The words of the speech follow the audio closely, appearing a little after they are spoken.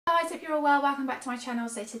guys, hope you're all well. Welcome back to my channel.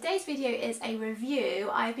 So today's video is a review.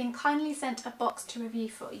 I've been kindly sent a box to review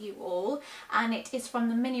for you all, and it is from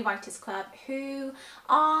the Mini Writers Club, who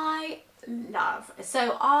I love.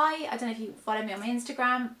 So I don't know if you follow me on my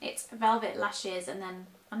Instagram, it's Velvet Lashes and then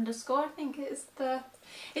underscore, I think it's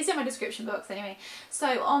in my description box anyway.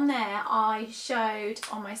 So on there I showed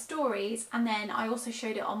on my stories, and then I also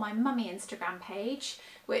showed it on my mummy Instagram page,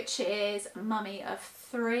 which is Mummy of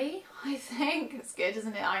 3, I think. It's good,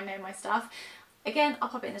 isn't it? I know my stuff. Again, I'll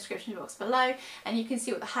pop it in the description box below and you can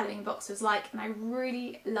see what the Halloween box was like, and I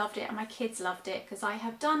really loved it and my kids loved it because I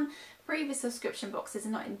have done previous subscription boxes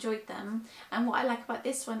and not enjoyed them. And what I like about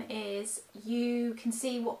this one is you can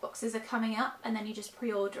see what boxes are coming up and then you just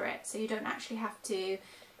pre-order it, so you don't actually have to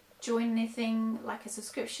join anything like a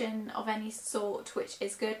subscription of any sort, which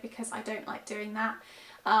is good because I don't like doing that.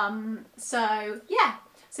 So yeah.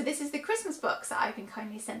 So this is the Christmas box that I've been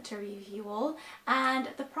kindly sent to review you all, and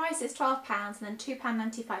the price is £12 and then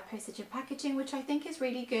 £2.95 postage and packaging, which I think is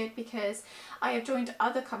really good because I have joined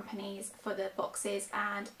other companies for the boxes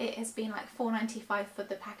and it has been like £4.95 for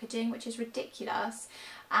the packaging, which is ridiculous,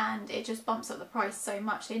 and it just bumps up the price so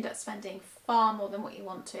much. You end up spending far more than what you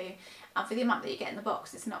want to, and for the amount that you get in the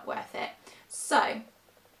box it's not worth it. So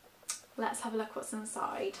let's have a look what's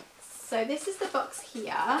inside. So this is the box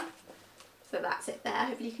here. So that's it there,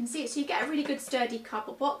 hopefully you can see it. So you get a really good sturdy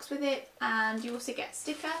cardboard box with it, and you also get a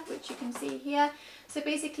sticker, which you can see here. So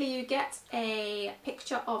basically you get a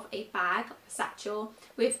picture of a bag, a satchel,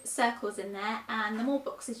 with circles in there, and the more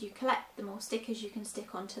boxes you collect, the more stickers you can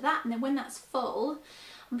stick onto that. And then when that's full,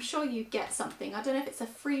 I'm sure you get something. I don't know if it's a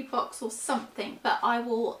free box or something, but I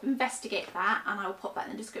will investigate that and I will pop that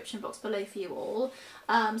in the description box below for you all.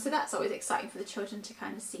 So that's always exciting for the children to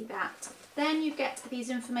kind of see that. Then you get these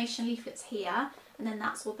information leaflets here, and then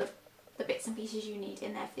that's all the bits and pieces you need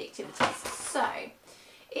in there for the activities. So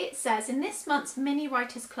it says, in this month's Mini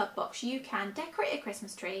Writers Club box you can decorate a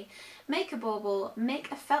Christmas tree, make a bauble, make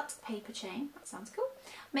a felt paper chain, that sounds cool,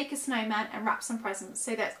 make a snowman and wrap some presents.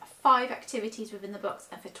 So there's 5 activities within the box,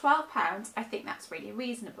 and for £12 I think that's really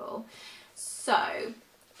reasonable. So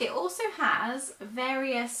it also has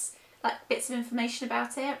various like bits of information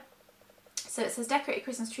about it. So it says, decorate a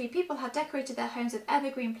Christmas tree. People have decorated their homes with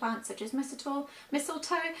evergreen plants such as mistletoe,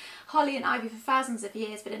 holly and ivy for thousands of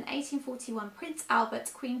years, but in 1841 Prince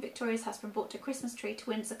Albert, Queen Victoria's husband, brought a Christmas tree to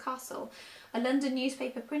Windsor Castle. A London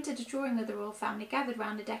newspaper printed a drawing of the royal family gathered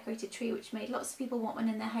round a decorated tree, which made lots of people want one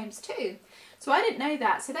in their homes too. So I didn't know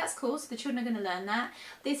that, so that's cool. So the children are going to learn that.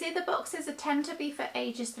 They say the boxes tend to be for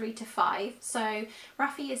ages 3 to 5. So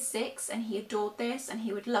Rafi is 6 and he adored this and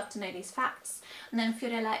he would love to know these facts. And then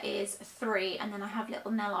Fiorella is 3, and then I have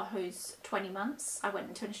little Nello who's 20 months. I went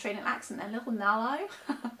into an Australian accent then, little Nello.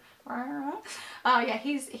 Oh yeah,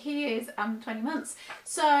 he is 20 months.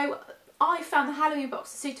 So I found the Halloween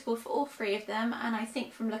box suitable for all 3 of them, and I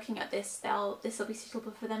think from looking at this, this will be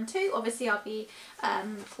suitable for them too. Obviously I'll be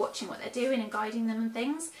watching what they're doing and guiding them and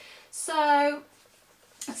things. So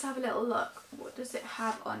let's have a little look. What does it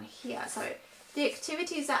have on here? So the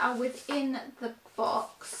activities that are within the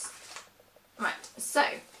box. Right, so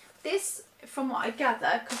this, from what I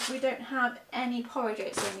gather, because we don't have any porridge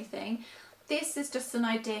oats or anything, this is just an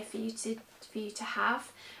idea for you to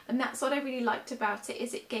have, and that's what I really liked about it,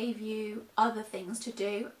 is it gave you other things to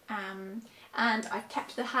do. And I've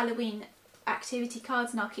kept the Halloween activity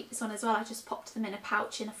cards, and I'll keep this one as well. I just popped them in a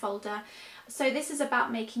pouch in a folder. So this is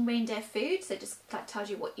about making reindeer food, so just like tells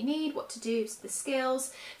you what you need, what to do, the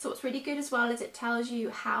skills. So what's really good as well is it tells you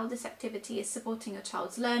how this activity is supporting your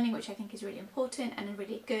child's learning, which I think is really important and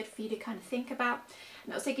really good for you to kind of think about.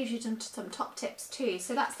 And it also gives you some top tips too.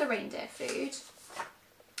 So that's the reindeer food.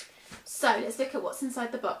 So let's look at what's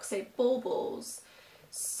inside the box. So baubles.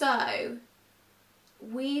 So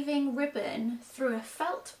weaving ribbon through a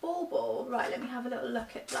felt bauble. Right, let me have a little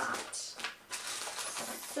look at that.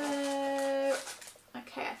 So,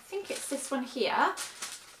 okay, I think it's this one here.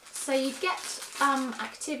 So you get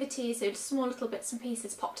activities, so small little bits and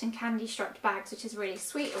pieces popped in candy striped bags, which is really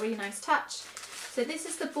sweet, a really nice touch. So this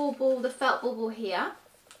is the bauble, the felt bauble here,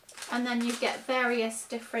 and then you get various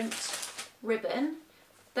different ribbon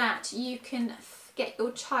that you can get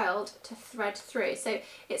your child to thread through. So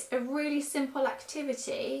it's a really simple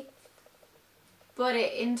activity, but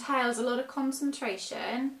it entails a lot of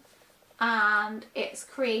concentration and it's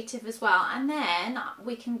creative as well, and then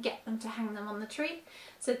we can get them to hang them on the tree.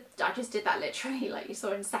 So I just did that literally, like you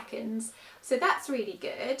saw, in seconds. So that's really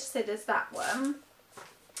good. So there's that one,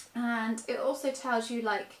 and it also tells you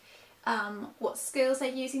like what skills they're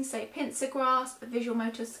using, so pincer grasp, visual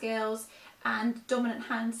motor skills, and dominant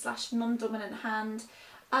hand / non-dominant hand.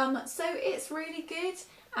 So it's really good,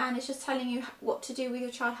 and it's just telling you what to do with your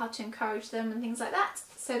child, how to encourage them and things like that.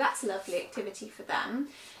 So that's a lovely activity for them.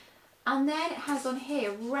 And then it has on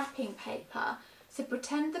here wrapping paper. So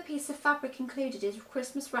pretend the piece of fabric included is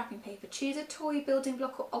Christmas wrapping paper. Choose a toy, building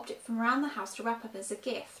block or object from around the house to wrap up as a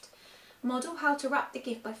gift. Model how to wrap the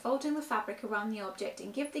gift by folding the fabric around the object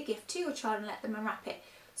and give the gift to your child and let them unwrap it.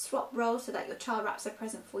 Swap roles so that your child wraps a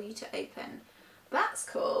present for you to open. That's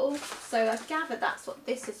cool. So I've gathered that's what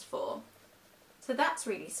this is for. So that's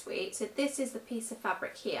really sweet. So this is the piece of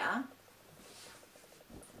fabric here.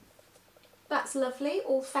 That's lovely,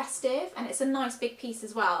 all festive, and it's a nice big piece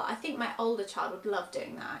as well. I think my older child would love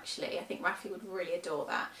doing that actually. I think Rafi would really adore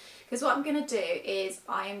that. Because what I'm going to do is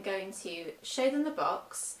I am going to show them the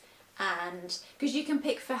box, and because you can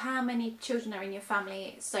pick for how many children are in your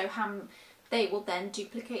family, so they will then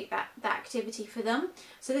duplicate that activity for them.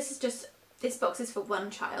 So this box is for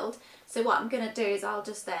one child. So what I'm going to do is I'll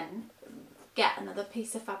just then get another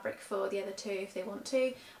piece of fabric for the other two if they want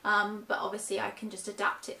to, but obviously I can just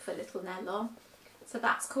adapt it for little Nello. So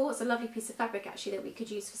that's cool. It's a lovely piece of fabric actually that we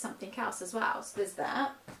could use for something else as well. So there's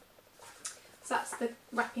that. So that's the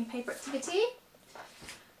wrapping paper activity.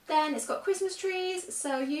 Then it's got Christmas trees,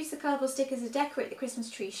 so use the colourful stickers to decorate the Christmas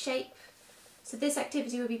tree shape. So this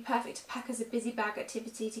activity would be perfect to pack as a busy bag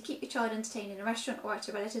activity to keep your child entertained in a restaurant or at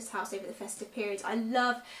a relative's house over the festive periods. I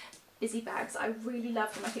love busy bags, I really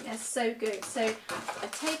love them, I think they're so good. So I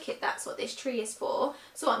take it that's what this tree is for.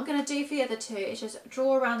 So what I'm going to do for the other two is just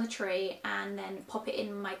draw around the tree and then pop it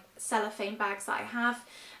in my cellophane bags that I have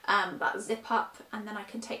that zip up, and then I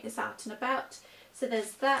can take this out and about. So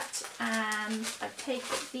there's that, and I take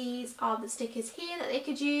it these are the stickers here that they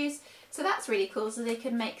could use. So that's really cool, so they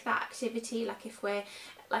can make that activity, like if we're,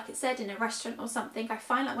 like it said, in a restaurant or something. I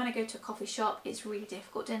find like when I go to a coffee shop it's really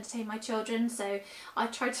difficult to entertain my children, so I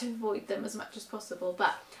try to avoid them as much as possible,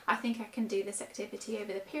 but I think I can do this activity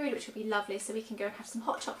over the period, which will be lovely. So we can go and have some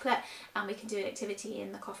hot chocolate and we can do an activity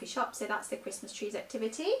in the coffee shop. So that's the Christmas trees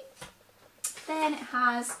activity. Then it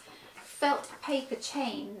has felt paper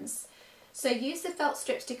chains. So use the felt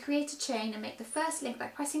strips to create a chain and make the first link by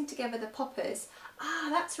pressing together the poppers. Ah,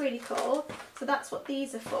 that's really cool. So that's what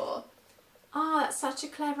these are for. Ah, that's such a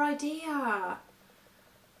clever idea.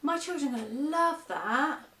 My children are going to love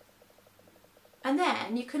that. And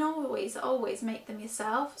then you can always make them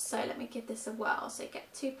yourself. So let me give this a whirl. So you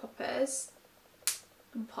get two poppers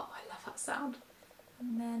and pop. I love that sound.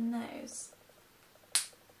 And then those.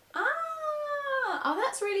 Ah, oh,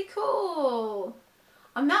 that's really cool.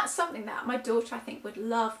 And that's something that my daughter I think would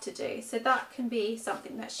love to do. So that can be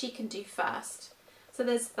something that she can do first. So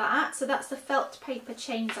there's that. So that's the felt paper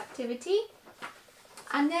chains activity.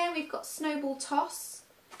 And then we've got snowball toss.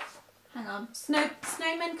 Hang on.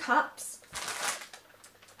 Snowman cups.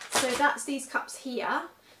 So that's these cups here.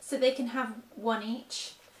 So they can have one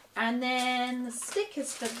each. And then the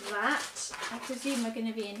stickers for that, I presume are going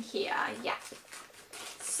to be in here. Yeah.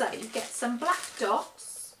 So you get some black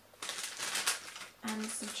dots and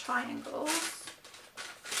some triangles.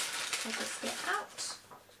 I'll just get out.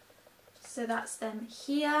 So that's them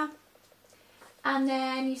here. And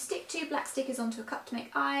then you stick two black stickers onto a cup to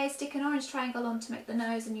make eyes, stick an orange triangle on to make the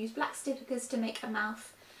nose, and use black stickers to make a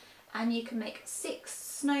mouth. And you can make 6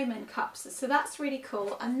 snowman cups. So that's really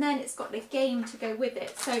cool. And then it's got a game to go with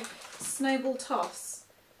it. So snowball toss.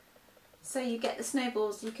 So you get the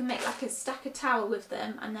snowballs, you can make like a stack of towel with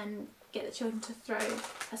them and then get the children to throw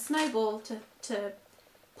a snowball to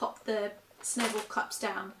pop the snowball cups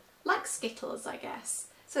down. Like Skittles, I guess.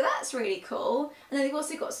 So that's really cool. And then they've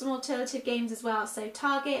also got some alternative games as well. So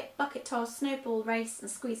target, bucket toss, snowball race and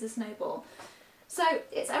squeeze the snowball. So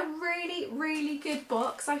it's a really, really good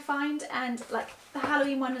box, I find, and like the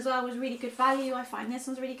Halloween one as well was really good value. I find this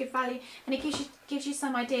one's really good value, and it gives you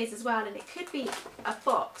some ideas as well. And it could be a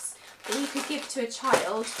box that you could give to a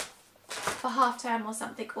child for half term or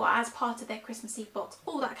something, or as part of their Christmas Eve box.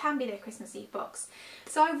 Oh, that can be their Christmas Eve box.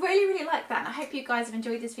 So I really, really like that, and I hope you guys have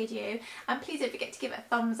enjoyed this video, and please don't forget to give it a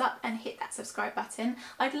thumbs up and hit that subscribe button.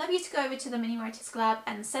 I'd love you to go over to the Mini Writers Club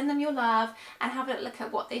and send them your love and have a look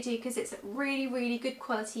at what they do, because it's really, really good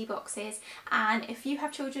quality boxes. And if you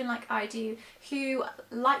have children like I do who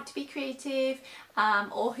like to be creative,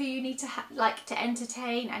 or who you need to like to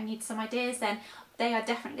entertain and need some ideas, then they are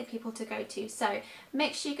definitely people to go to. So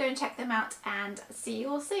make sure you go and check them out, and see you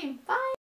all soon. Bye!